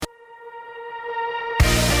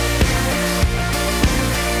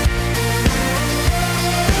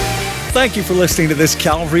Thank you for listening to this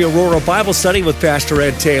Calvary Aurora Bible study with Pastor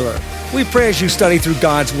Ed Taylor. We pray as you study through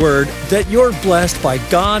God's Word that you're blessed by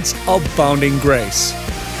God's abounding grace.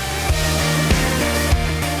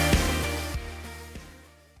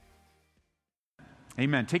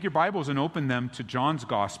 Amen. Take your Bibles and open them to John's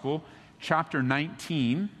Gospel, chapter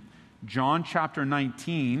 19. John chapter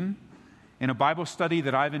 19, in a Bible study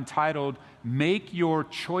that I've entitled, Make Your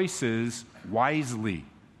Choices Wisely.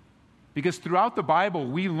 Because throughout the Bible,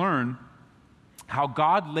 we learn how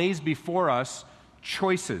God lays before us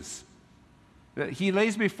choices. He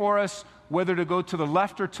lays before us whether to go to the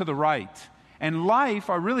left or to the right. And life,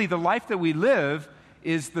 or really the life that we live,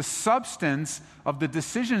 is the substance of the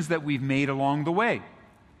decisions that we've made along the way.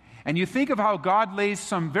 And you think of how God lays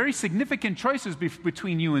some very significant choices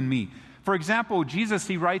between you and me. For example, Jesus,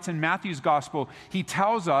 he writes in Matthew's Gospel, he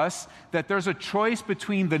tells us that there's a choice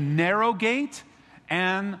between the narrow gate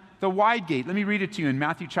and the wide gate. Let me read it to you in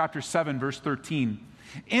Matthew chapter 7, verse 13.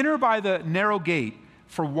 Enter by the narrow gate,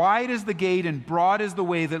 for wide is the gate and broad is the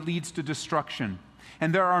way that leads to destruction.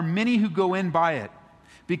 And there are many who go in by it.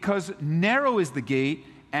 Because narrow is the gate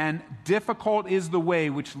and difficult is the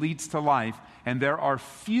way which leads to life, and there are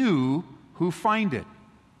few who find it.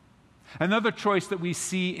 Another choice that we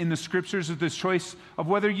see in the Scriptures is this choice of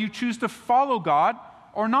whether you choose to follow God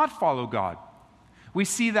or not follow God. We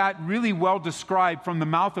see that really well described from the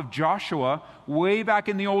mouth of Joshua way back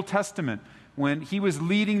in the Old Testament when he was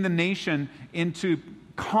leading the nation into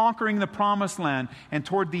conquering the promised land. And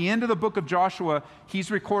toward the end of the book of Joshua, he's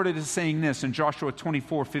recorded as saying this in Joshua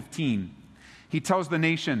 24:15. He tells the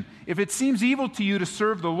nation, "If it seems evil to you to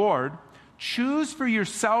serve the Lord, choose for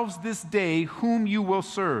yourselves this day whom you will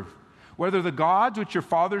serve, whether the gods which your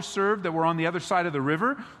fathers served that were on the other side of the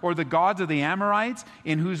river, or the gods of the Amorites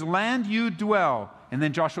in whose land you dwell." And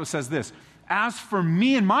then Joshua says this, "As for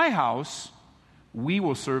me and my house, we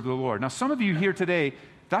will serve the Lord." Now, some of you here today,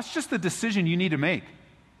 that's just the decision you need to make.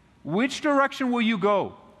 Which direction will you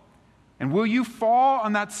go? And will you fall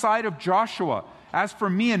on that side of Joshua? As for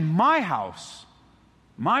me and my house,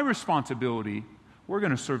 my responsibility, we're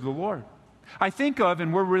going to serve the Lord. I think of,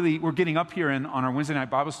 and we're getting up here on our Wednesday night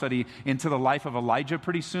Bible study into the life of Elijah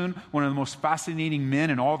pretty soon, one of the most fascinating men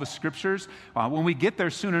in all the Scriptures. When we get there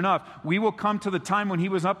soon enough, we will come to the time when he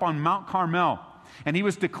was up on Mount Carmel, and he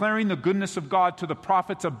was declaring the goodness of God to the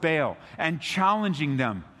prophets of Baal and challenging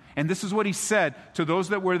them. And this is what he said to those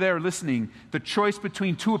that were there listening, the choice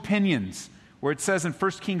between two opinions, where it says in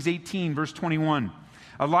 1 Kings 18, verse 21,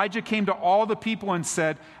 Elijah came to all the people and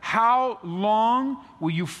said, "How long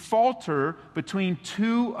will you falter between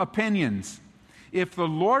two opinions? If the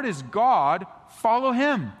Lord is God, follow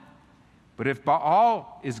him. But if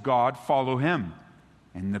Baal is God, follow him."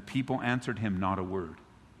 And the people answered him not a word.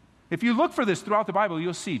 If you look for this throughout the Bible,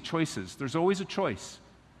 you'll see choices. There's always a choice.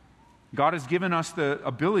 God has given us the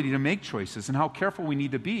ability to make choices, and how careful we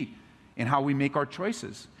need to be in how we make our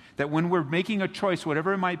choices. That when we're making a choice,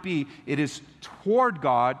 whatever it might be, it is toward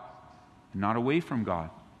God, not away from God.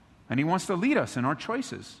 And he wants to lead us in our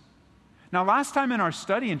choices. Now, last time in our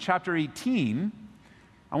study in chapter 18,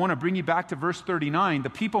 I want to bring you back to verse 39. The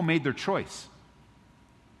people made their choice.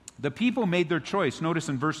 The people made their choice. Notice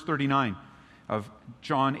in verse 39 of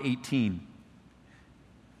John 18.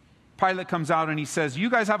 Pilate comes out and he says, "You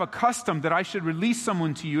guys have a custom that I should release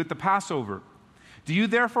someone to you at the Passover. Do you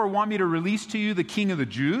therefore want me to release to you the King of the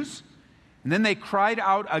Jews?" And then they cried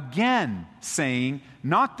out again, saying,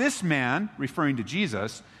 "Not this man," referring to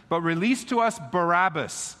Jesus, "but release to us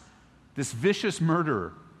Barabbas, this vicious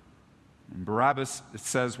murderer." And Barabbas, it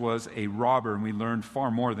says, was a robber, and we learned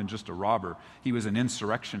far more than just a robber. He was an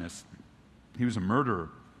insurrectionist. He was a murderer.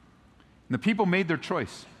 And the people made their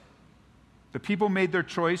choice. The people made their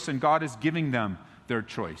choice, and God is giving them their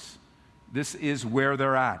choice. This is where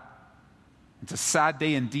they're at. It's a sad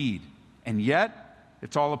day indeed, and yet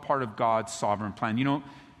it's all a part of God's sovereign plan. You know,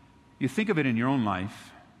 you think of it in your own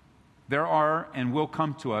life, there are and will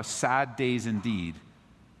come to us sad days indeed,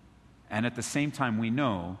 and at the same time we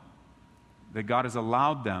know that God has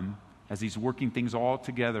allowed them as he's working things all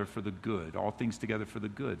together for the good, all things together for the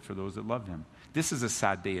good for those that love him. This is a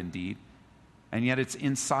sad day indeed, and yet it's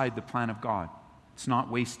inside the plan of God. It's not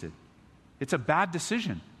wasted. It's a bad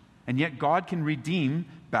decision, and yet God can redeem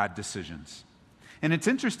bad decisions. And it's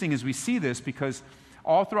interesting as we see this because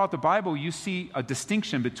all throughout the Bible you see a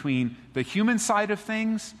distinction between the human side of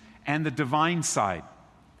things and the divine side.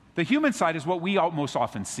 The human side is what we most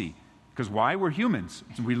often see. Because why? We're humans.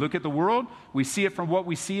 We look at the world, we see it from what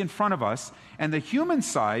we see in front of us, and the human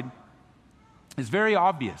side is very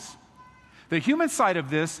obvious. The human side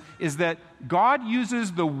of this is that God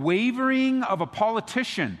uses the wavering of a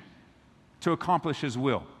politician to accomplish his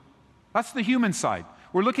will. That's the human side.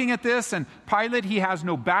 We're looking at this, and Pilate, he has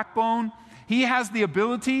no backbone. He has the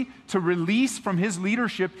ability to release from his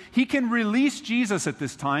leadership. He can release Jesus at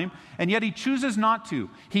this time, and yet he chooses not to.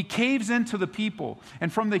 He caves into the people.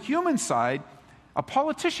 And from the human side, a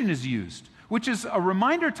politician is used, which is a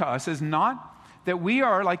reminder to us is not that we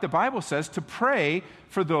are, like the Bible says, to pray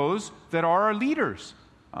for those that are our leaders.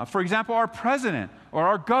 For example, our president or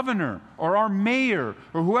our governor or our mayor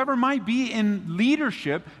or whoever might be in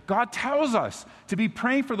leadership, God tells us to be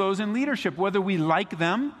praying for those in leadership, whether we like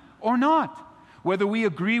them or not, whether we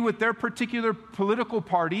agree with their particular political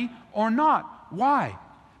party or not. Why?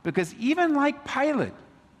 Because even like Pilate,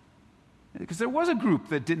 because there was a group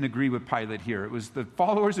that didn't agree with Pilate here. It was the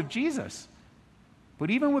followers of Jesus. But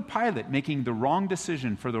even with Pilate making the wrong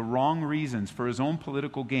decision for the wrong reasons, for his own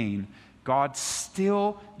political gain, God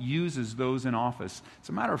still uses those in office. As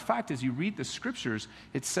a matter of fact, as you read the scriptures,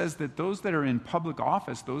 it says that those that are in public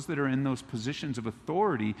office, those that are in those positions of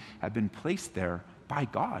authority, have been placed there by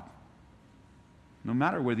God. No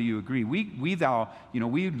matter whether you agree. We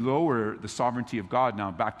lower the sovereignty of God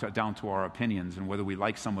now down to our opinions and whether we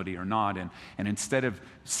like somebody or not. And instead of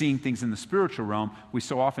seeing things in the spiritual realm, we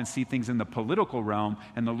so often see things in the political realm,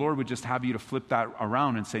 and the Lord would just have you to flip that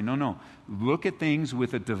around and say, no, look at things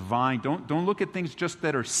with a divine, don't look at things just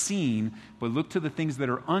that are seen, but look to the things that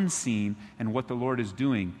are unseen and what the Lord is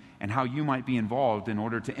doing and how you might be involved in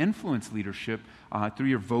order to influence leadership through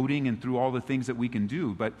your voting and through all the things that we can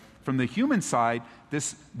do. But from the human side,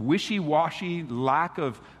 this wishy-washy lack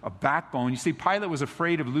of a backbone, you see, Pilate was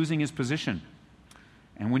afraid of losing his position.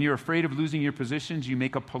 And when you're afraid of losing your positions, you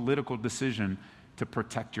make a political decision to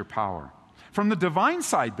protect your power. From the divine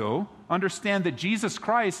side, though, understand that Jesus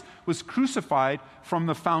Christ was crucified from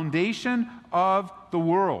the foundation of the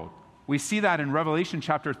world. We see that in Revelation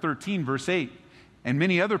chapter 13, verse 8. And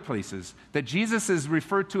many other places, that Jesus is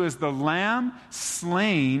referred to as the Lamb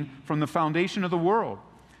slain from the foundation of the world.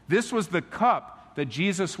 This was the cup that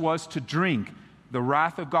Jesus was to drink, the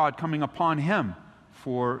wrath of God coming upon him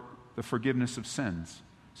for the forgiveness of sins.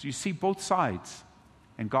 So you see both sides,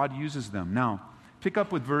 and God uses them. Now, pick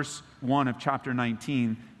up with verse 1 of chapter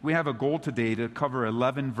 19. We have a goal today to cover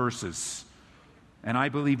 11 verses, and I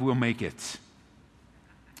believe we'll make it.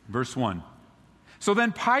 Verse 1. So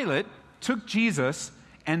then Pilate took Jesus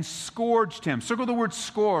and scourged him. Circle the word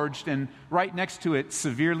scourged, and right next to it,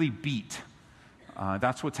 severely beat.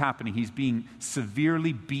 That's what's happening. He's being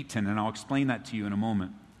severely beaten, and I'll explain that to you in a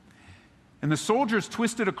moment. And the soldiers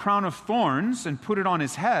twisted a crown of thorns and put it on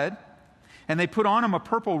his head, and they put on him a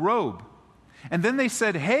purple robe. And then they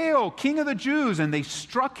said, "Hail, King of the Jews!" And they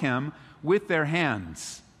struck him with their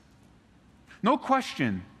hands. No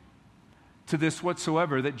question to this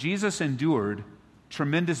whatsoever that Jesus endured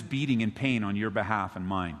tremendous beating and pain on your behalf and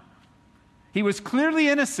mine. He was clearly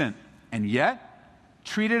innocent, and yet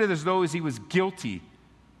treated as though he was guilty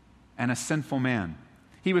and a sinful man.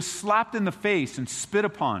 He was slapped in the face and spit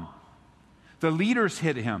upon. The leaders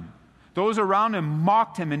hit him. Those around him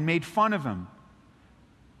mocked him and made fun of him.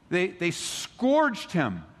 They scourged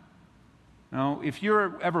him. Now, if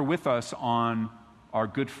you're ever with us on our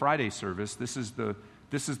Good Friday service, this is the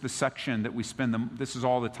section that we spend, this is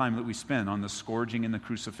all the time that we spend on the scourging and the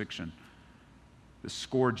crucifixion. The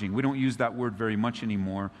scourging. We don't use that word very much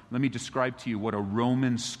anymore. Let me describe to you what a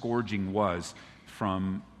Roman scourging was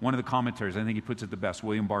from one of the commentaries. I think he puts it the best.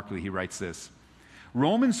 William Barclay, he writes this.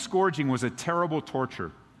 Roman scourging was a terrible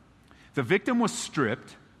torture. The victim was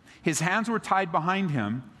stripped, his hands were tied behind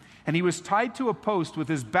him, and he was tied to a post with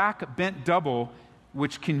his back bent double,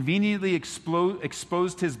 which conveniently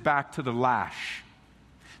exposed his back to the lash.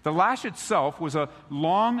 The lash itself was a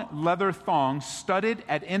long leather thong studded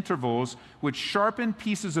at intervals with sharpened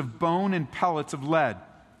pieces of bone and pellets of lead.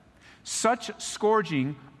 Such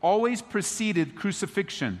scourging always preceded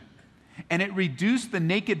crucifixion, and it reduced the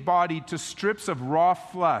naked body to strips of raw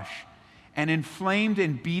flesh and inflamed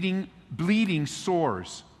and bleeding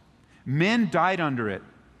sores. Men died under it,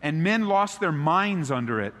 and men lost their minds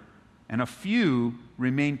under it, and a few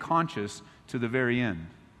remained conscious to the very end.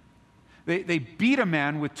 They beat a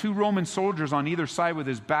man with 2 Roman soldiers on either side with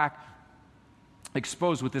his back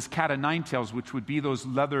exposed with this cat o' nine tails, which would be those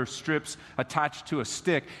leather strips attached to a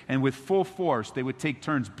stick, and with full force they would take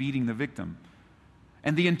turns beating the victim.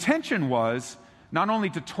 And the intention was not only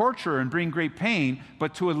to torture and bring great pain,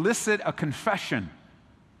 but to elicit a confession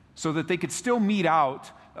so that they could still mete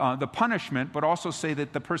out the punishment, but also say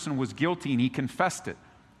that the person was guilty and he confessed it.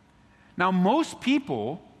 Now,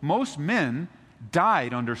 most men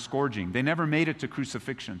died under scourging. They never made it to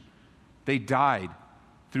crucifixion. They died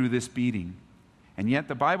through this beating. And yet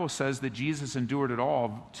the Bible says that Jesus endured it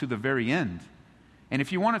all to the very end. And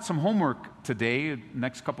if you wanted some homework today,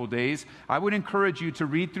 next couple of days, I would encourage you to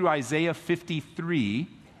read through Isaiah 53,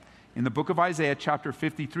 in the book of Isaiah, chapter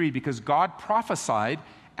 53, because God prophesied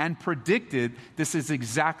and predicted this is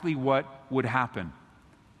exactly what would happen.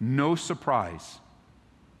 No surprise.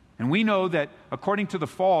 And we know that according to the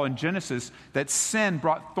fall in Genesis, that sin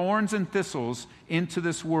brought thorns and thistles into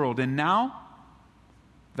this world. And now,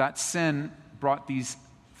 that sin brought these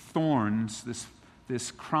thorns,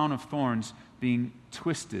 this crown of thorns, being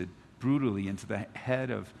twisted brutally into the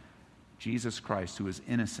head of Jesus Christ, who is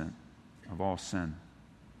innocent of all sin.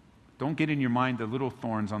 Don't get in your mind the little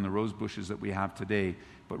thorns on the rose bushes that we have today,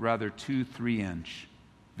 but rather 2-3 inch,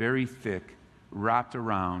 very thick, wrapped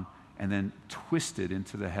around, and then twisted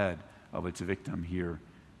into the head of its victim here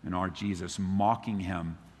in our Jesus, mocking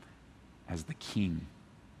him as the king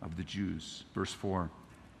of the Jews. Verse 4,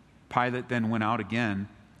 Pilate then went out again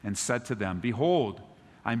and said to them, "Behold,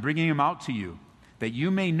 I'm bringing him out to you, that you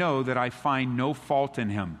may know that I find no fault in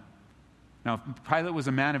him." Now, if Pilate was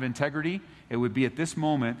a man of integrity, it would be at this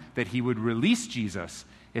moment that he would release Jesus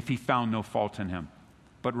if he found no fault in him.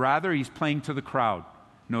 But rather, he's playing to the crowd.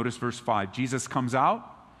 Notice verse 5. Jesus comes out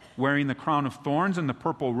wearing the crown of thorns and the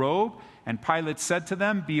purple robe, and Pilate said to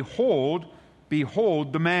them, "Behold,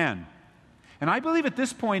 behold the man." And I believe at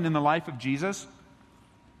this point in the life of Jesus,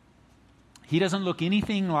 he doesn't look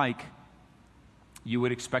anything like you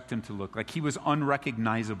would expect him to look. Like he was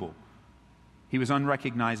unrecognizable. He was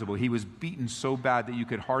unrecognizable. He was beaten so bad that you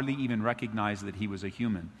could hardly even recognize that he was a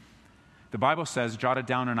human. The Bible says, jotted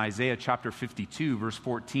down in Isaiah chapter 52, verse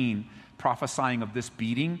 14, prophesying of this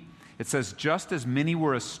beating, it says, "Just as many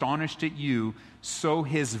were astonished at you, so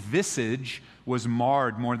his visage was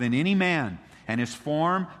marred more than any man, and his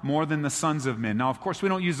form more than the sons of men." Now, of course, we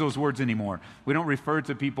don't use those words anymore. We don't refer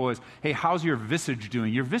to people as, "Hey, how's your visage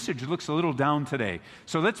doing? Your visage looks a little down today."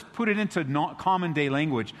 So let's put it into common day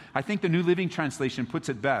language. I think the New Living Translation puts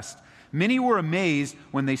it best. "Many were amazed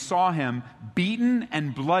when they saw him beaten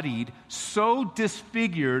and bloodied, so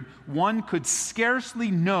disfigured one could scarcely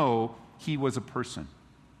know he was a person."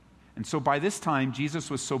 And so by this time, Jesus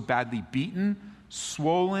was so badly beaten,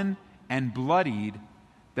 swollen, and bloodied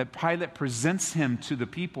that Pilate presents him to the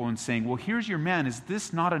people and saying, "Well, here's your man. Is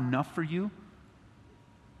this not enough for you?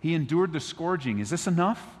 He endured the scourging. Is this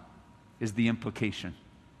enough?" is the implication.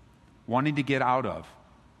 Wanting to get out of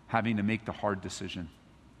having to make the hard decision.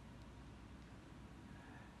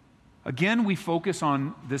 Again, we focus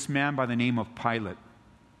on this man by the name of Pilate,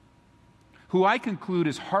 who I conclude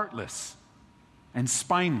is heartless and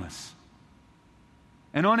spineless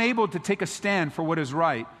and unable to take a stand for what is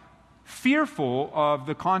right, fearful of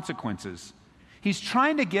the consequences. He's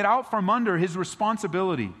trying to get out from under his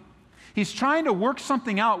responsibility. He's trying to work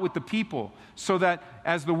something out with the people so that,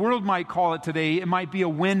 as the world might call it today, it might be a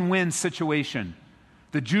win-win situation.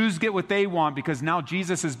 The Jews get what they want because now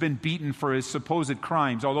Jesus has been beaten for his supposed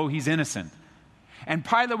crimes, although he's innocent. And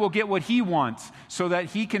Pilate will get what he wants so that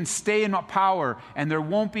he can stay in power and there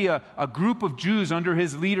won't be a group of Jews under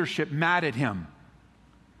his leadership mad at him.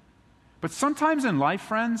 But sometimes in life,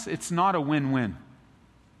 friends, it's not a win-win.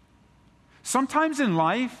 Sometimes in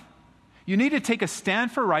life, you need to take a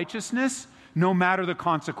stand for righteousness no matter the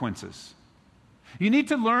consequences. You need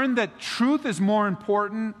to learn that truth is more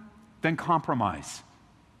important than compromise.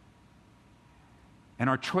 And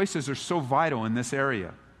our choices are so vital in this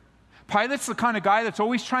area. Pilate's the kind of guy that's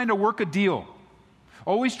always trying to work a deal,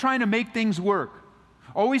 always trying to make things work,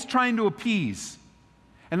 always trying to appease.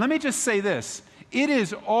 And let me just say this, it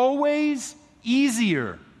is always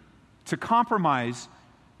easier to compromise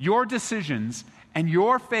your decisions and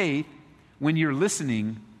your faith when you're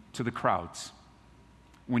listening to the crowds,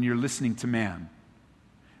 when you're listening to man.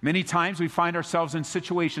 Many times we find ourselves in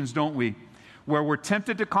situations, don't we, where we're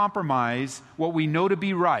tempted to compromise what we know to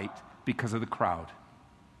be right because of the crowd,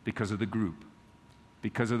 because of the group,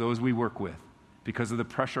 because of those we work with, because of the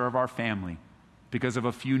pressure of our family, because of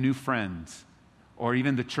a few new friends, or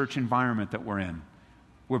even the church environment that we're in.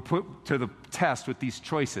 We're put to the test with these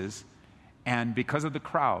choices, and because of the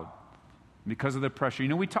crowd, because of the pressure. You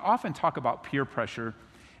know, we often talk about peer pressure,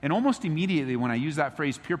 and almost immediately when I use that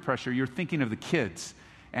phrase, peer pressure, you're thinking of the kids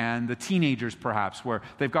and the teenagers perhaps, where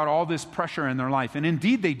they've got all this pressure in their life. And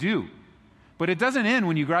indeed they do. But it doesn't end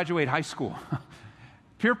when you graduate high school.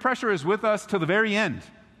 Peer pressure is with us till the very end.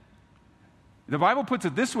 The Bible puts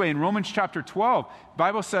it this way in Romans chapter 12. The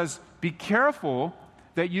Bible says, be careful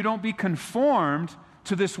that you don't be conformed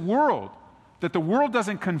to this world, that the world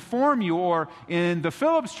doesn't conform you. Or in the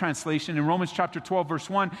Phillips translation in Romans chapter 12, verse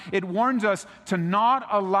 1, it warns us to not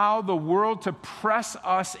allow the world to press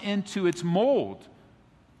us into its mold.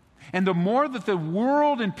 And the more that the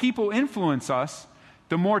world and people influence us,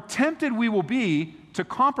 the more tempted we will be to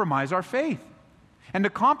compromise our faith and to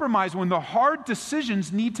compromise when the hard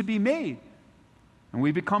decisions need to be made. And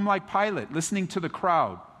we become like Pilate, listening to the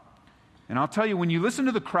crowd. And I'll tell you, when you listen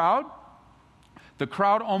to the crowd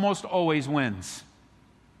almost always wins.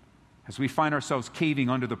 As we find ourselves caving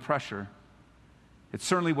under the pressure, it's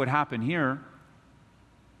certainly what happened here.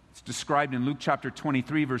 It's described in Luke chapter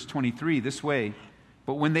 23, verse 23, this way.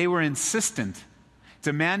 But when they were insistent,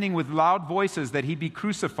 demanding with loud voices that he be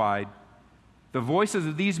crucified, the voices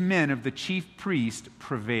of these men of the chief priest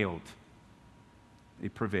prevailed. They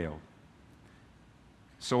prevailed.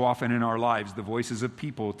 So often in our lives, the voices of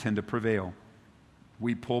people tend to prevail.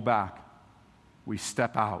 We pull back. We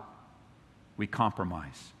step out. We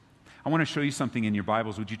compromise. I want to show you something in your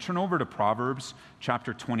Bibles. Would you turn over to Proverbs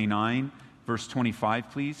chapter 29, verse 25,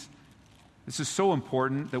 please? This is so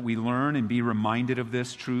important that we learn and be reminded of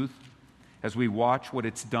this truth as we watch what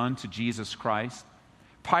it's done to Jesus Christ.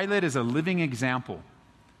 Pilate is a living example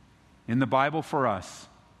in the Bible for us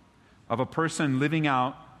of a person living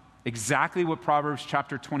out exactly what Proverbs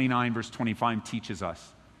chapter 29, verse 25 teaches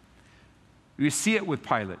us. You see it with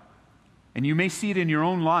Pilate, and you may see it in your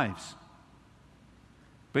own lives.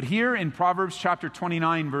 But here in Proverbs chapter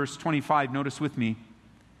 29, verse 25, notice with me,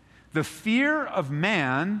 the fear of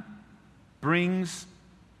man brings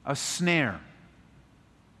a snare,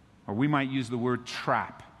 or we might use the word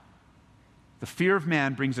trap. The fear of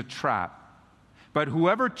man brings a trap, but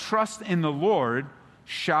whoever trusts in the Lord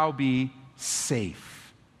shall be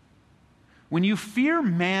safe. When you fear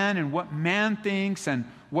man and what man thinks and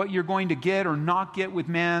what you're going to get or not get with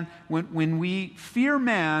man, when we fear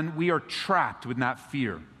man, we are trapped with that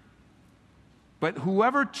fear. But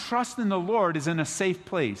whoever trusts in the Lord is in a safe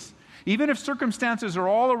place. Even if circumstances are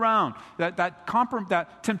all around, that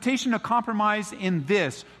temptation to compromise in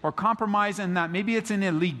this or compromise in that, maybe it's an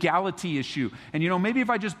illegality issue. And maybe if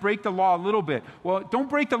I just break the law a little bit, well, don't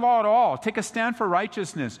break the law at all. Take a stand for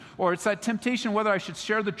righteousness. Or it's that temptation whether I should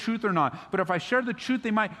share the truth or not. But if I share the truth,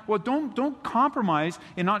 don't compromise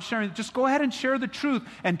in not sharing. Just go ahead and share the truth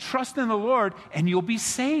and trust in the Lord and you'll be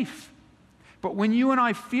safe. But when you and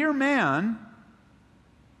I fear man,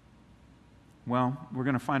 well, we're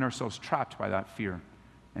going to find ourselves trapped by that fear,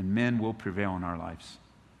 and men will prevail in our lives.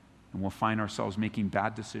 And we'll find ourselves making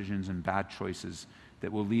bad decisions and bad choices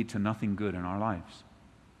that will lead to nothing good in our lives.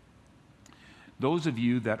 Those of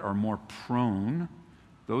you that are more prone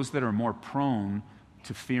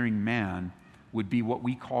to fearing man would be what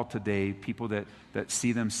we call today people that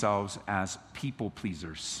see themselves as people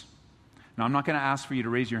pleasers. Now, I'm not going to ask for you to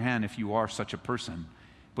raise your hand if you are such a person,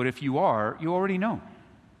 but if you are, you already know.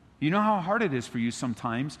 You know how hard it is for you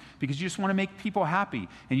sometimes because you just want to make people happy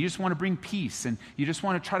and you just want to bring peace and you just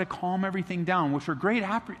want to try to calm everything down, which are great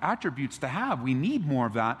attributes to have. We need more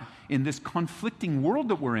of that in this conflicting world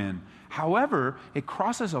that we're in. However, it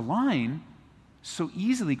crosses a line, so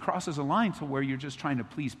easily crosses a line to where you're just trying to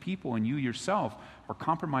please people and you yourself are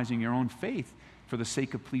compromising your own faith for the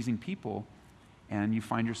sake of pleasing people, and you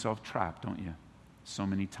find yourself trapped, don't you? So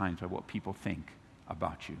many times by what people think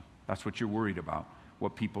about you. That's what you're worried about.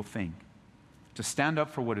 What people think. To stand up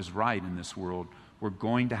for what is right in this world, we're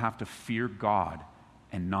going to have to fear God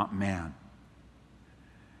and not man.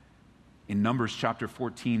 In Numbers chapter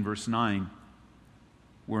 14, verse 9,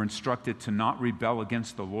 we're instructed to not rebel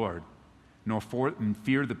against the Lord, nor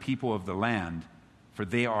fear the people of the land, for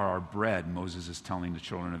they are our bread, Moses is telling the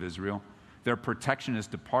children of Israel. Their protection is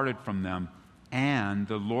departed from them, and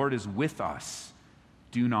the Lord is with us.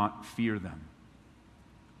 Do not fear them.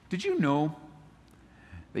 Did you know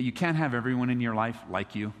that you can't have everyone in your life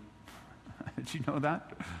like you? Did you know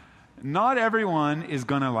that? Not everyone is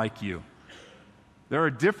going to like you. There are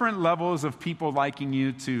different levels of people liking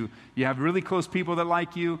you. You have really close people that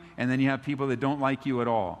like you, and then you have people that don't like you at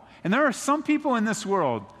all. And there are some people in this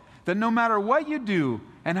world that no matter what you do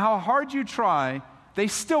and how hard you try, they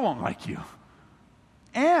still won't like you.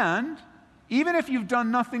 And even if you've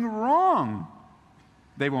done nothing wrong,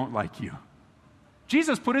 they won't like you.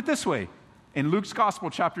 Jesus put it this way in Luke's Gospel,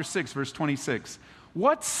 chapter 6, verse 26.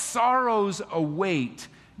 What sorrows await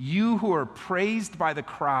you who are praised by the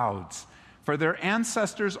crowds, for their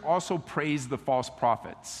ancestors also praised the false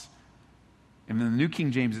prophets. And in the New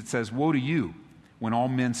King James it says, woe to you when all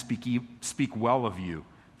men speak well of you,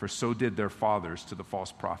 for so did their fathers to the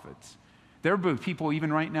false prophets. There are people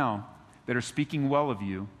even right now that are speaking well of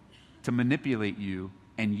you to manipulate you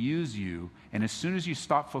and use you, and as soon as you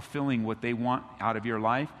stop fulfilling what they want out of your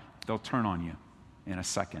life, they'll turn on you in a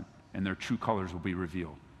second, and their true colors will be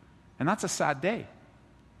revealed. And that's a sad day.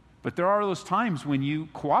 But there are those times when you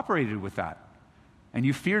cooperated with that, and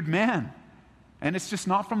you feared man, And it's just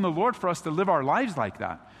not from the Lord for us to live our lives like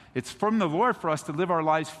that. It's from the Lord for us to live our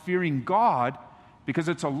lives fearing God, because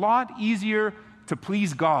it's a lot easier to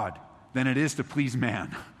please God than it is to please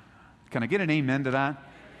man. Can I get an amen to that?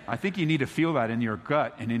 I think you need to feel that in your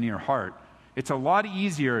gut and in your heart. It's a lot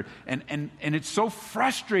easier, and it's so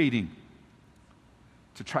frustrating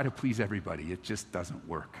to try to please everybody. It just doesn't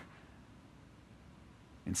work.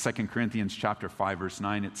 In 2 Corinthians chapter 5, verse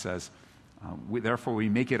 9, it says, therefore we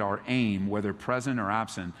make it our aim, whether present or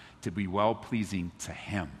absent, to be well-pleasing to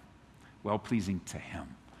Him. Well-pleasing to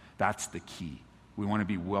Him. That's the key. We want to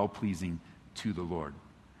be well-pleasing to the Lord.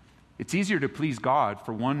 It's easier to please God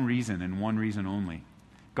for one reason and one reason only.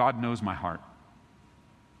 God knows my heart.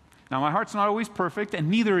 Now, my heart's not always perfect, and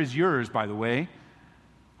neither is yours, by the way.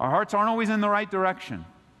 Our hearts aren't always in the right direction.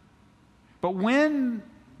 But when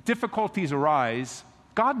difficulties arise,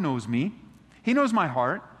 God knows me. He knows my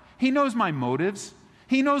heart. He knows my motives.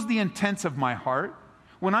 He knows the intents of my heart.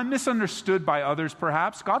 When I'm misunderstood by others,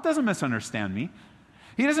 perhaps, God doesn't misunderstand me.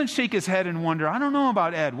 He doesn't shake his head and wonder, I don't know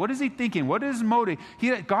about Ed. What is he thinking? What is his motive?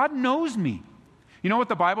 God knows me. You know what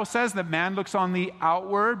the Bible says? That man looks on the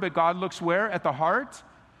outward, but God looks where? At the heart?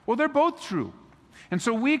 Well, they're both true. And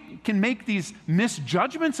so we can make these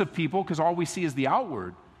misjudgments of people because all we see is the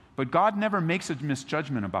outward. But God never makes a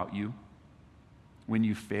misjudgment about you. When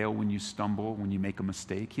you fail, when you stumble, when you make a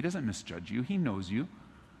mistake, He doesn't misjudge you. He knows you.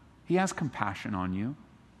 He has compassion on you.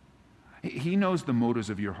 He knows the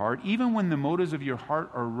motives of your heart. Even when the motives of your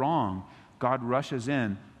heart are wrong, God rushes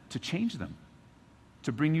in to change them,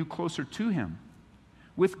 to bring you closer to Him.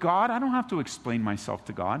 With God, I don't have to explain myself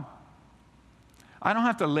to God. I don't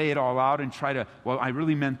have to lay it all out and try to, well, I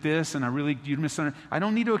really meant this, and you misunderstood. I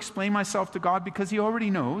don't need to explain myself to God because He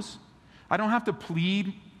already knows. I don't have to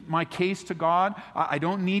plead my case to God. I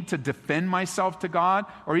don't need to defend myself to God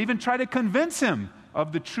or even try to convince Him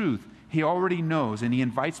of the truth. He already knows, and He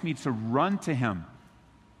invites me to run to Him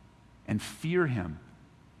and fear Him.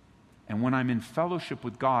 And when I'm in fellowship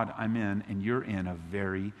with God, I'm in, and you're in, a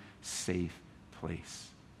very safe place.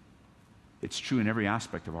 It's true in every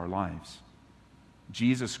aspect of our lives.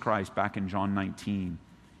 Jesus Christ, back in John 19,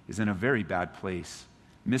 is in a very bad place.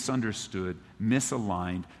 Misunderstood,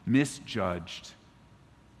 misaligned, misjudged,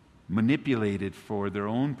 manipulated for their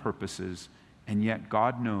own purposes, and yet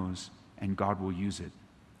God knows and God will use it,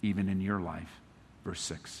 even in your life. Verse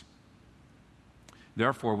 6.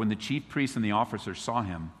 Therefore, when the chief priests and the officers saw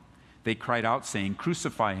Him, they cried out, saying,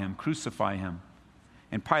 "Crucify Him, crucify Him."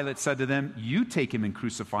 And Pilate said to them, "You take Him and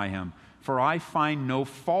crucify Him, for I find no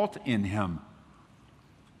fault in Him."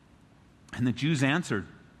 And the Jews answered,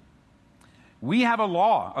 "We have a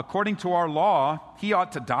law. According to our law, He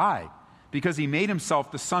ought to die, because He made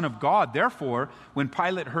Himself the Son of God." Therefore, when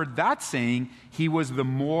Pilate heard that saying, he was the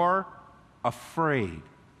more afraid.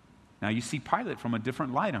 Now you see Pilate from a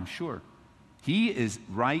different light, I'm sure. He is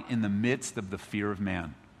right in the midst of the fear of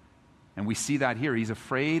man. And we see that here. He's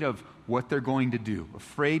afraid of what they're going to do,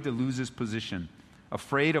 afraid to lose his position,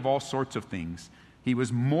 afraid of all sorts of things. He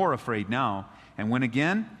was more afraid now. And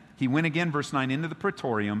he went again, verse 9, into the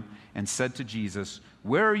praetorium and said to Jesus,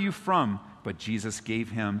 "Where are you from?" But Jesus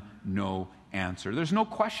gave him no answer. There's no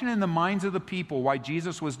question in the minds of the people why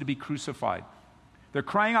Jesus was to be crucified. They're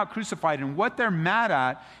crying out, "Crucified." And what they're mad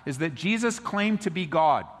at is that Jesus claimed to be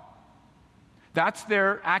God. That's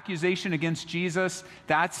their accusation against Jesus.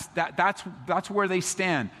 That's where they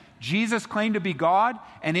stand. Jesus claimed to be God,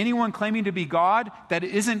 and anyone claiming to be God that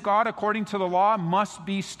isn't God according to the law must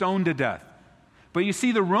be stoned to death. But you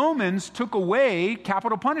see, the Romans took away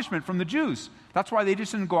capital punishment from the Jews. That's why they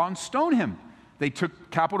just didn't go out and stone him. They took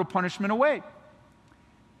capital punishment away.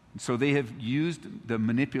 And so they have used the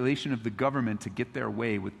manipulation of the government to get their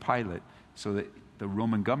way with Pilate so that the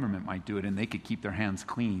Roman government might do it and they could keep their hands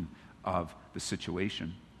clean of the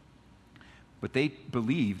situation. But they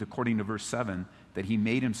believed, according to verse 7, that He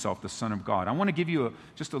made Himself the Son of God. I want to give you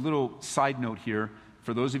just a little side note here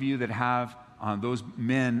for those of you that have those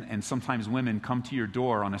men and sometimes women come to your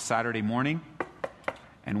door on a Saturday morning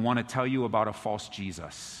and want to tell you about a false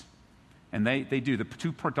Jesus. And they do. The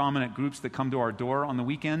two predominant groups that come to our door on the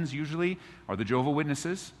weekends usually are the Jehovah's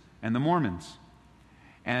Witnesses and the Mormons.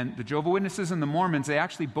 And the Jehovah's Witnesses and the Mormons, they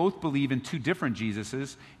actually both believe in two different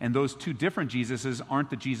Jesuses, and those two different Jesuses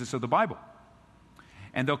aren't the Jesus of the Bible.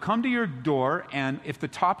 And they'll come to your door, and if the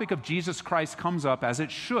topic of Jesus Christ comes up, as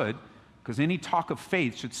it should, because any talk of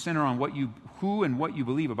faith should center on who and what you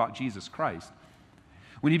believe about Jesus Christ.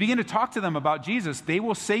 When you begin to talk to them about Jesus, they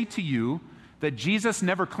will say to you that Jesus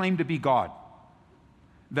never claimed to be God,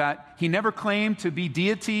 that He never claimed to be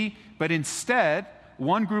deity, but instead,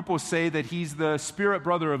 One group will say that he's the spirit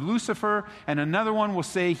brother of Lucifer, and another one will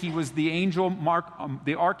say he was the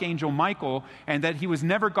archangel Michael, and that he was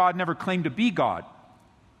never God, never claimed to be God.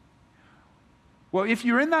 Well, if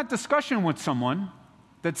you're in that discussion with someone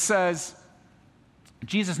that says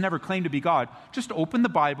Jesus never claimed to be God, just open the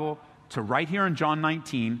Bible to right here in John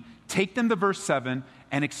 19, take them to verse 7,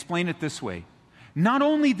 and explain it this way. Not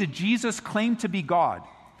only did Jesus claim to be God,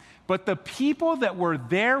 but the people that were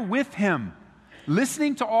there with him,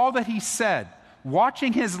 listening to all that he said,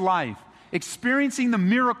 watching his life, experiencing the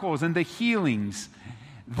miracles and the healings,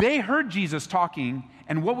 they heard Jesus talking,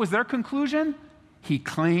 and what was their conclusion? He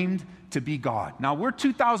claimed to be God. Now, we're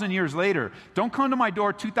 2,000 years later. Don't come to my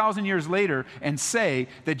door 2,000 years later and say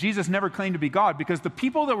that Jesus never claimed to be God, because the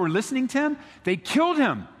people that were listening to him, they killed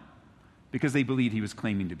him because they believed he was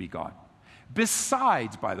claiming to be God.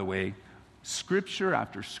 Besides, by the way, scripture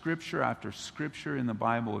after scripture after scripture in the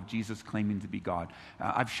Bible of Jesus claiming to be God.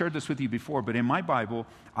 I've shared this with you before, but in my Bible,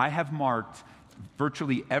 I have marked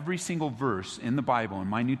virtually every single verse in the Bible, in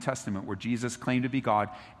my New Testament, where Jesus claimed to be God,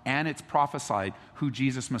 and it's prophesied who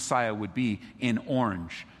Jesus Messiah would be in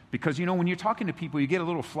orange. Because, when you're talking to people, you get a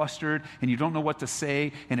little flustered, and you don't know what to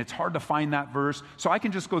say, and it's hard to find that verse. So I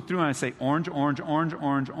can just go through and I say, orange, orange, orange,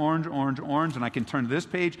 orange, orange, orange, orange, and I can turn to this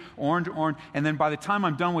page, orange, orange, and then by the time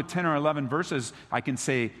I'm done with 10 or 11 verses, I can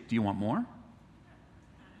say, do you want more?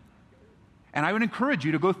 And I would encourage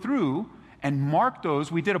you to go through and mark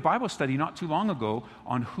those. We did a Bible study not too long ago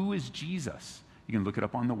on who is Jesus. You can look it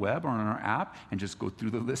up on the web or on our app and just go through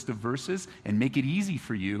the list of verses and make it easy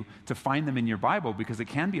for you to find them in your Bible, because it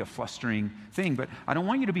can be a flustering thing. But I don't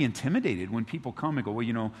want you to be intimidated when people come and go,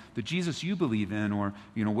 well, the Jesus you believe in, or,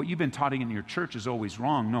 what you've been taught in your church is always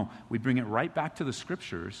wrong. No, we bring it right back to the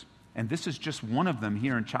scriptures. And this is just one of them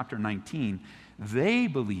here in chapter 19. They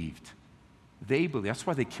believed. That's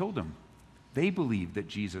why they killed him. They believed that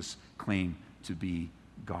Jesus claimed to be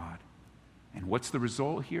God. And what's the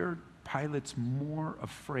result here? Pilate's more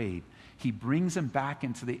afraid. He brings him back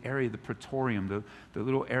into the area of the Praetorium, the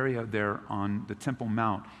little area there on the Temple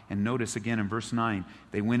Mount. And notice again in verse 9,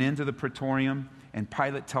 they went into the Praetorium, and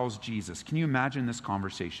Pilate tells Jesus, can you imagine this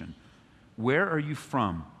conversation? Where are you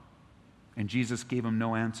from? And Jesus gave him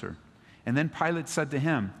no answer. And then Pilate said to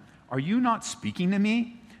him, are you not speaking to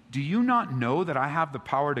me? Do you not know that I have the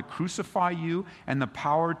power to crucify you and the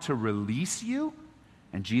power to release you?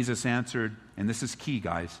 And Jesus answered, and this is key,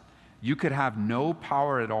 guys, you could have no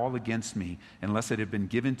power at all against me unless it had been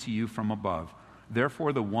given to you from above.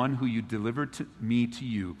 Therefore, the one who you delivered to me to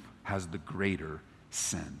you has the greater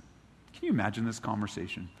sin. Can you imagine this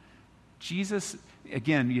conversation? Jesus,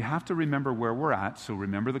 again, you have to remember where we're at, so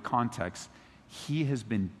remember the context. He has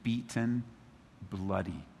been beaten,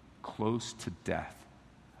 bloody, close to death.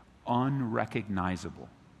 Unrecognizable.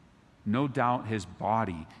 No doubt his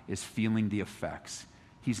body is feeling the effects.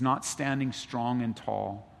 He's not standing strong and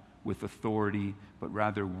tall with authority, but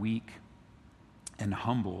rather weak and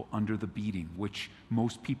humble under the beating, which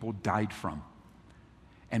most people died from.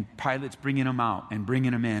 And Pilate's bringing him out and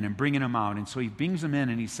bringing him in and bringing him out. And so he brings him in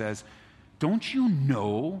and he says, don't you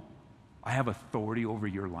know I have authority over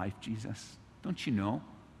your life, Jesus? Don't you know?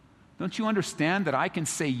 Don't you understand that I can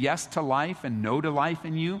say yes to life and no to life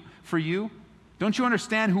for you? Don't you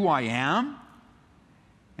understand who I am?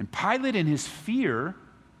 And Pilate, in his fear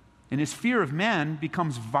of men,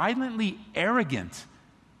 becomes violently arrogant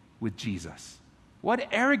with Jesus. What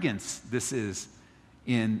arrogance this is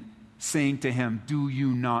in saying to him, do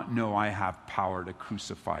you not know I have power to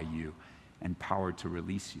crucify you and power to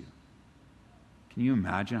release you? Can you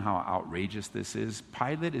imagine how outrageous this is?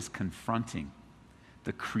 Pilate is confronting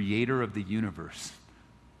the creator of the universe.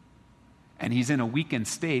 And he's in a weakened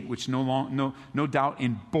state, which no doubt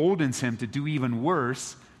emboldens him to do even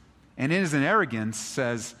worse. And in his arrogance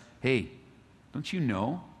says, hey, don't you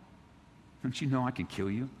know? Don't you know I can kill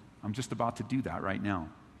you? I'm just about to do that right now.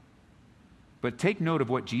 But take note of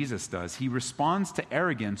what Jesus does. He responds to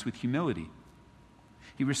arrogance with humility.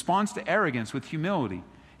 He responds to arrogance with humility.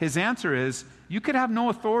 His answer is, you could have no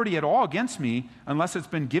authority at all against me unless it's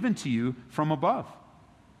been given to you from above.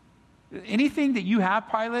 Anything that you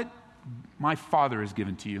have, Pilate, my Father has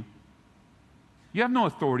given to you. You have no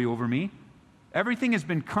authority over me. Everything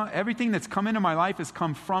that's come into my life has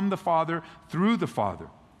come from the Father, through the Father.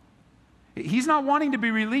 He's not wanting to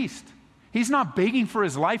be released. He's not begging for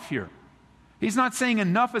his life here. He's not saying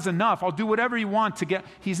enough is enough. I'll do whatever you want to get.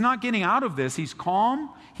 He's not getting out of this. He's calm,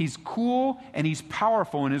 he's cool, and he's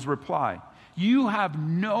powerful in his reply. You have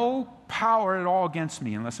no power at all against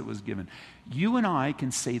me unless it was given. You and I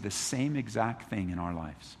can say the same exact thing in our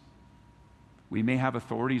lives. We may have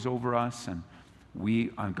authorities over us, and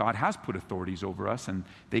God has put authorities over us, and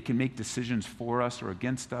they can make decisions for us or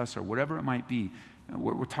against us or whatever it might be.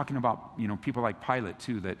 We're talking about, people like Pilate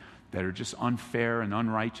too, that are just unfair and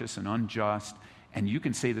unrighteous and unjust, and you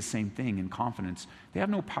can say the same thing in confidence. They have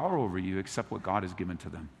no power over you except what God has given to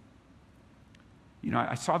them.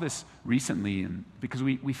 I saw this recently, because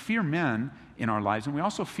we fear men in our lives, and we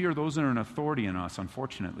also fear those that are in authority in us,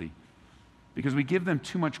 unfortunately, because we give them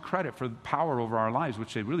too much credit for the power over our lives,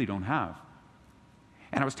 which they really don't have.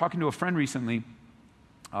 And I was talking to a friend recently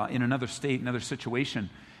in another state, another situation,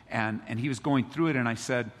 and he was going through it, and I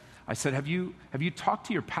said, have you talked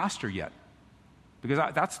to your pastor yet? Because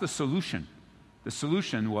that's the solution. The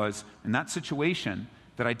solution was, in that situation,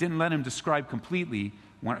 that I didn't let him describe completely.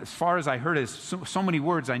 As far as I heard it, so many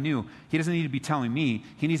words I knew, he doesn't need to be telling me,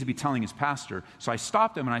 he needs to be telling his pastor. So I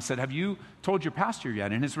stopped him and I said, have you told your pastor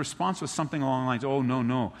yet? And his response was something along the lines, oh,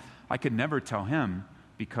 no, I could never tell him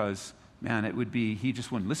because, man, he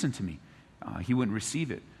just wouldn't listen to me. He wouldn't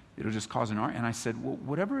receive it. It'll just cause an argument. And I said, well,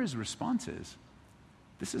 whatever his response is,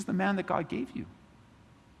 this is the man that God gave you.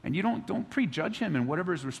 And you don't prejudge him in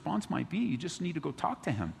whatever his response might be. You just need to go talk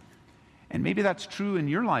to him. And maybe that's true in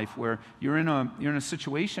your life where you're in a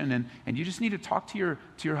situation and you just need to talk to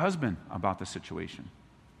your husband about the situation.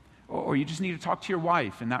 Or you just need to talk to your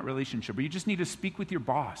wife in that relationship. Or you just need to speak with your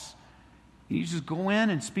boss. You just go in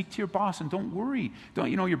and speak to your boss and don't worry.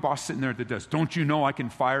 Your boss sitting there at the desk, don't you know I can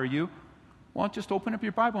fire you? Well, just open up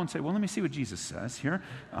your Bible and say, well, let me see what Jesus says here.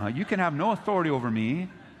 You can have no authority over me.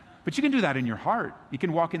 But you can do that in your heart. You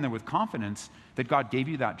can walk in there with confidence that God gave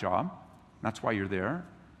you that job. That's why you're there.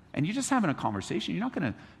 And you're just having a conversation. You're not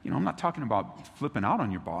going to, I'm not talking about flipping out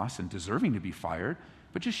on your boss and deserving to be fired,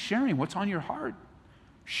 but just sharing what's on your heart.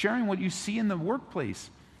 Sharing what you see in the workplace.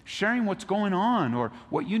 Sharing what's going on or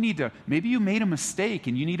what you need to, maybe you made a mistake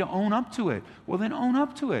and you need to own up to it. Well, then own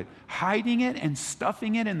up to it. Hiding it and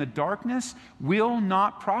stuffing it in the darkness will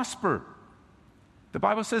not prosper. The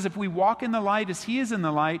Bible says if we walk in the light as He is in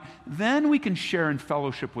the light, then we can share in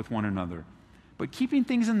fellowship with one another. But keeping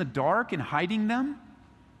things in the dark and hiding them,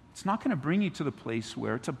 it's not going to bring you to the place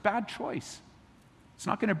where it's a bad choice. It's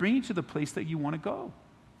not going to bring you to the place that you want to go.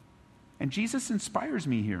 And Jesus inspires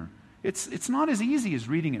me here. It's not as easy as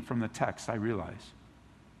reading it from the text, I realize.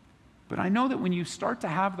 But I know that when you start to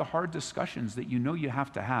have the hard discussions that you know you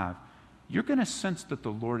have to have, you're going to sense that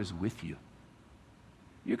the Lord is with you.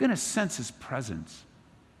 You're going to sense His presence.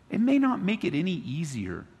 It may not make it any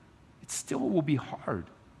easier. It still will be hard.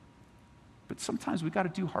 But sometimes we've got to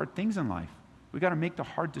do hard things in life. We've got to make the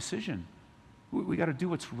hard decision. We've got to do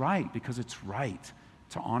what's right because it's right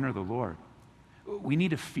to honor the Lord. We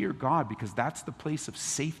need to fear God because that's the place of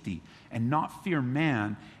safety and not fear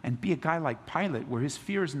man and be a guy like Pilate where his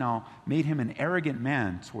fears now made him an arrogant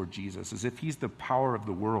man toward Jesus as if he's the power of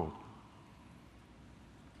the world.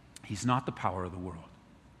 He's not the power of the world.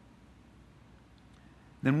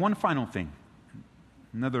 Then one final thing,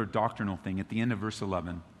 another doctrinal thing at the end of verse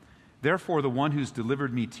 11. Therefore, the one who's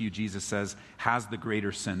delivered me to you, Jesus says, has the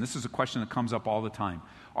greater sin. This is a question that comes up all the time.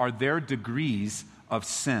 Are there degrees of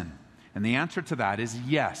sin? And the answer to that is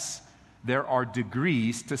yes. There are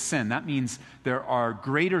degrees to sin. That means there are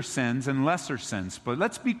greater sins and lesser sins. But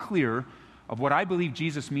let's be clear of what I believe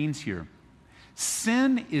Jesus means here.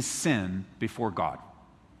 Sin is sin before God.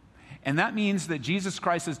 And that means that Jesus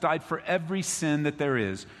Christ has died for every sin that there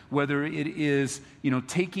is, whether it is,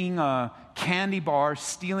 taking a candy bar,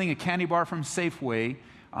 stealing a candy bar from Safeway,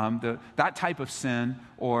 that type of sin,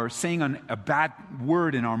 or saying a bad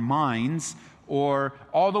word in our minds, or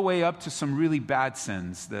all the way up to some really bad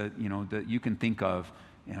sins that you can think of,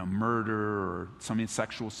 murder or some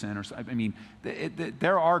sexual sin, or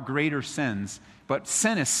there are greater sins, but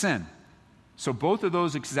sin is sin. So both of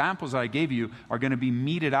those examples I gave you are going to be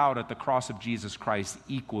meted out at the cross of Jesus Christ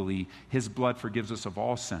equally. His blood forgives us of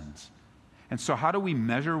all sins. And so how do we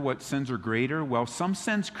measure what sins are greater? Well, some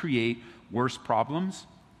sins create worse problems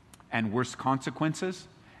and worse consequences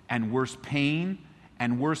and worse pain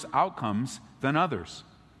and worse outcomes than others.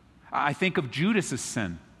 I think of Judas'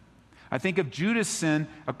 sin. I think of Judas' sin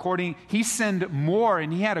he sinned more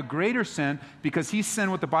and he had a greater sin because he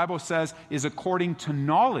sinned what the Bible says is according to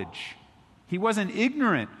knowledge. He wasn't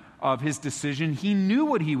ignorant of his decision. He knew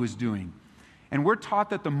what he was doing. And we're taught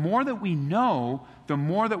that the more that we know, the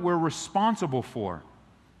more that we're responsible for.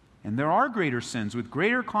 And there are greater sins with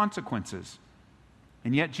greater consequences.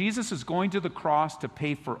 And yet Jesus is going to the cross to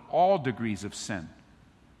pay for all degrees of sin.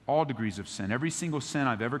 All degrees of sin. Every single sin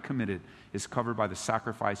I've ever committed is covered by the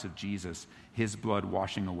sacrifice of Jesus, His blood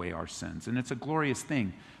washing away our sins. And it's a glorious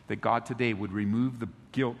thing that God today would remove the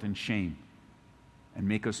guilt and shame and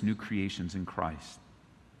make us new creations in Christ.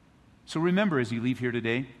 So remember as you leave here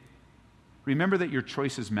today, remember that your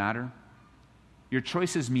choices matter. Your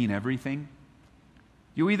choices mean everything.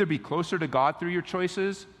 You'll either be closer to God through your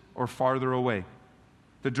choices or farther away.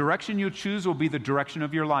 The direction you choose will be the direction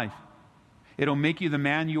of your life. It'll make you the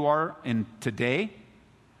man you are in today,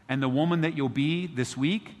 and the woman that you'll be this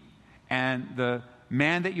week, and the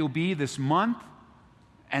man that you'll be this month,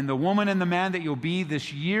 and the woman and the man that you'll be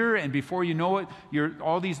this year, and before you know it,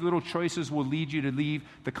 all these little choices will lead you to leave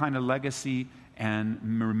the kind of legacy and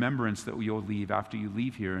remembrance that you'll leave after you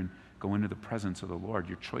leave here and go into the presence of the Lord.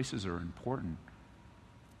 Your choices are important.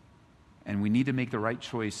 And we need to make the right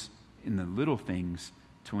choice in the little things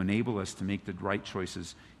to enable us to make the right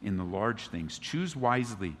choices in the large things. Choose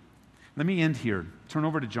wisely. Let me end here. Turn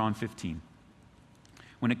over to John 15.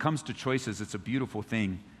 When it comes to choices, it's a beautiful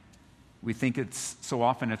thing. We think so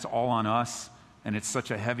often it's all on us, and it's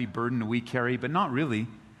such a heavy burden that we carry, but not really.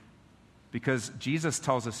 Because Jesus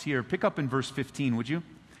tells us here, pick up in verse 15, would you?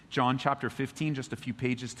 John chapter 15, just a few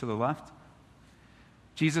pages to the left.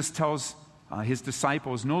 Jesus tells his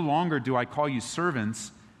disciples, "No longer do I call you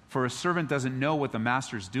servants, for a servant doesn't know what the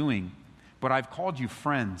master's doing, but I've called you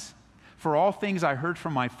friends. For all things I heard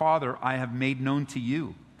from my Father, I have made known to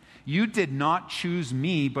you. You did not choose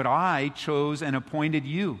me, but I chose and appointed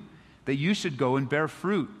you, that you should go and bear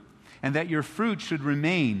fruit, and that your fruit should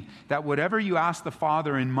remain, that whatever you ask the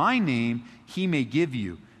Father in my name, he may give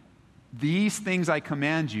you. These things I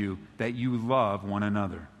command you, that you love one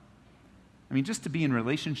another." I mean, just to be in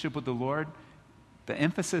relationship with the Lord, the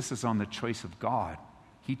emphasis is on the choice of God.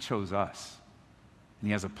 He chose us, and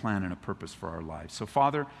he has a plan and a purpose for our lives. So,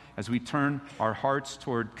 Father, as we turn our hearts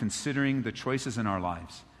toward considering the choices in our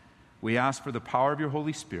lives, we ask for the power of your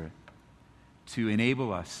Holy Spirit to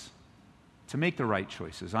enable us to make the right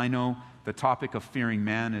choices. I know the topic of fearing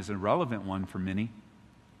man is a relevant one for many.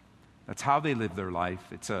 That's how they live their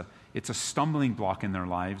life. It's a stumbling block in their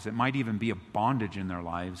lives. It might even be a bondage in their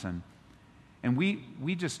lives. And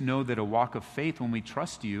we just know that a walk of faith, when we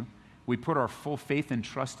trust you, we put our full faith and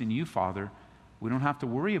trust in you, Father. We don't have to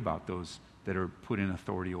worry about those that are put in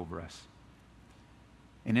authority over us.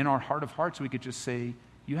 And in our heart of hearts, we could just say,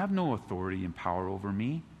 you have no authority and power over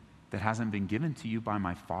me that hasn't been given to you by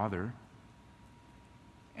my Father.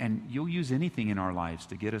 And you'll use anything in our lives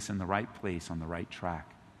to get us in the right place, on the right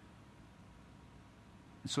track.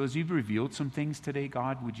 And so as you've revealed some things today,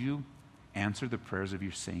 God, would you answer the prayers of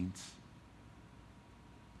your saints?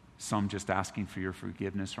 Some just asking for your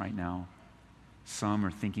forgiveness right now. Some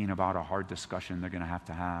are thinking about a hard discussion they're going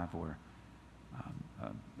to have, or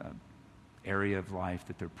an area of life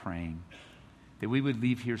that they're praying. That we would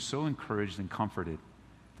leave here so encouraged and comforted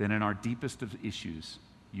that in our deepest of issues,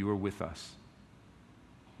 you are with us.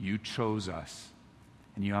 You chose us,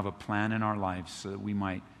 and you have a plan in our lives so that we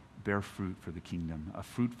might bear fruit for the kingdom, a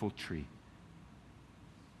fruitful tree.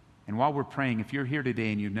 And while we're praying, if you're here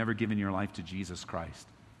today and you've never given your life to Jesus Christ,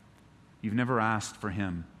 you've never asked for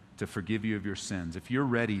him to forgive you of your sins, if you're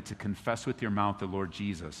ready to confess with your mouth the Lord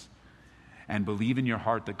Jesus and believe in your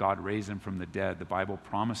heart that God raised him from the dead, the Bible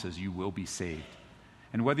promises you will be saved.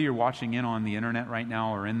 And whether you're watching in on the internet right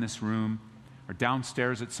now, or in this room, or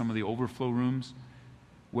downstairs at some of the overflow rooms,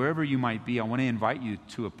 wherever you might be, I want to invite you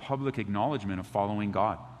to a public acknowledgement of following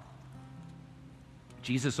God.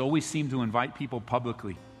 Jesus always seemed to invite people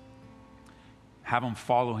publicly. Have them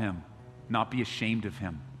follow him, not be ashamed of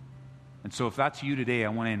him. And so if that's you today, I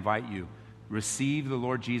want to invite you, receive the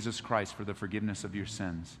Lord Jesus Christ for the forgiveness of your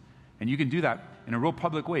sins. And you can do that in a real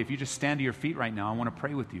public way. If you just stand to your feet right now, I want to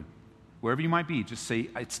pray with you. Wherever you might be, just say,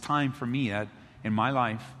 it's time for me in my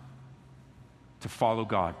life to follow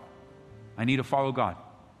God. I need to follow God.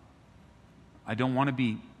 I don't want to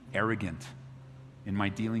be arrogant in my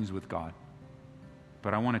dealings with God,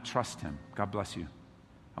 but I want to trust him. God bless you.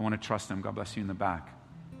 I want to trust him. God bless you in the back.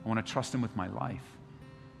 I want to trust him with my life.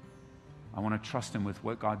 I want to trust him with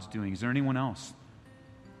what God's doing. Is there anyone else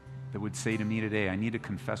that would say to me today, I need to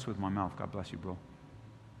confess with my mouth? God bless you, bro.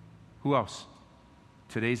 Who else?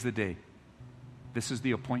 Today's the day. This is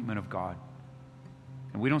the appointment of God.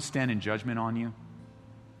 And we don't stand in judgment on you.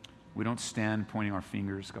 We don't stand pointing our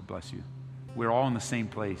fingers. God bless you. We're all in the same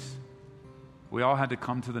place. We all had to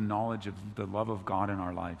come to the knowledge of the love of God in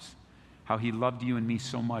our lives. How he loved you and me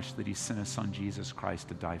so much that he sent his son Jesus Christ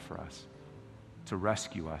to die for us, to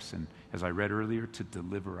rescue us, and as I read earlier, to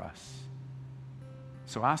deliver us.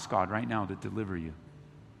 So ask God right now to deliver you.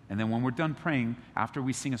 And then when we're done praying, after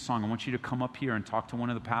we sing a song, I want you to come up here and talk to one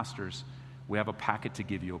of the pastors. We have a packet to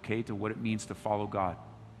give you, okay, to what it means to follow God.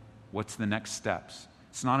 What's the next steps?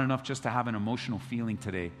 It's not enough just to have an emotional feeling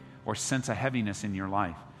today or sense a heaviness in your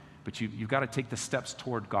life, but you've got to take the steps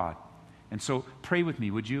toward God. And so pray with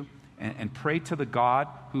me, would you? and pray to the God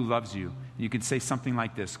who loves you. You can say something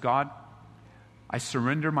like this: God, I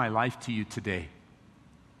surrender my life to you today.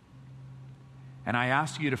 And I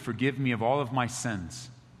ask you to forgive me of all of my sins.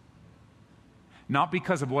 Not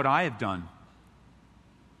because of what I have done,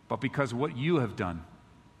 but because of what you have done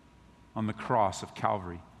on the cross of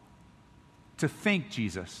Calvary. To think,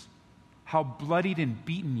 Jesus, how bloodied and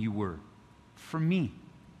beaten you were for me.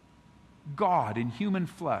 God in human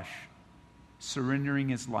flesh, surrendering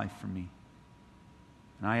his life for me.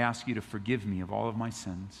 And I ask you to forgive me of all of my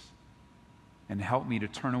sins and help me to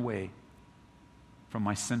turn away from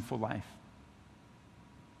my sinful life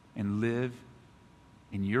and live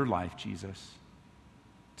in your life, Jesus,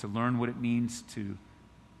 to learn what it means to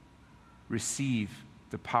receive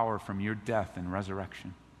the power from your death and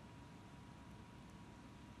resurrection.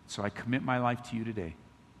 So I commit my life to you today.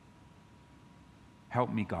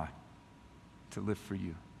 Help me, God, to live for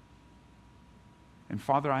you. And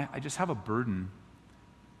Father, I just have a burden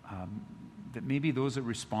that maybe those that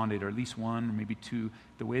responded, or at least one or maybe two,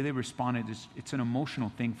 the way they responded, it's an emotional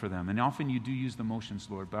thing for them. And often you do use the emotions,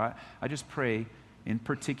 Lord. But I just pray in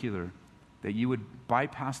particular that you would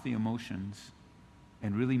bypass the emotions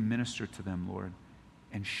and really minister to them, Lord,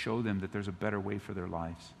 and show them that there's a better way for their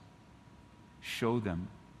lives. Show them,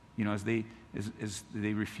 as they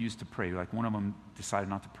refuse to pray. Like one of them decided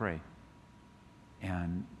not to pray.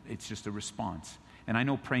 And it's just a response. And I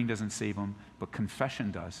know praying doesn't save them, but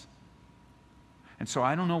confession does. And so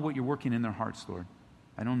I don't know what you're working in their hearts, Lord.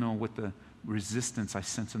 I don't know what the resistance I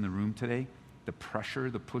sense in the room today, the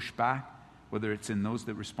pressure, the pushback, whether it's in those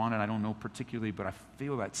that responded, I don't know particularly, but I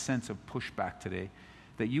feel that sense of pushback today,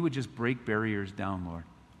 that you would just break barriers down, Lord.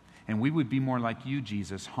 And we would be more like you,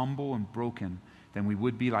 Jesus, humble and broken, than we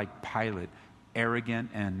would be like Pilate,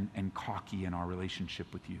 arrogant and cocky in our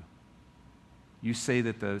relationship with you. You say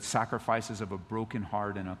that the sacrifices of a broken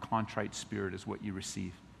heart and a contrite spirit is what you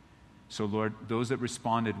receive. So, Lord, those that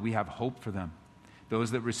responded, we have hope for them.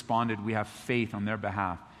 Those that responded, we have faith on their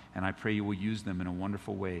behalf. And I pray you will use them in a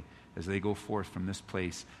wonderful way as they go forth from this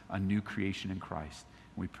place, a new creation in Christ.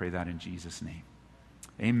 We pray that in Jesus' name.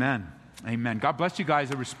 Amen. Amen. God bless you guys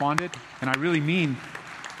that responded. And I really mean...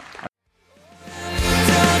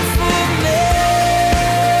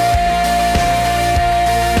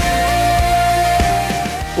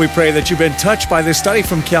 We pray that you've been touched by this study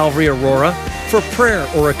from Calvary Aurora. For prayer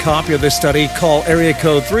or a copy of this study, call area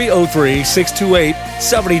code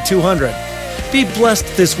 303-628-7200. Be blessed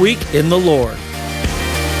this week in the Lord.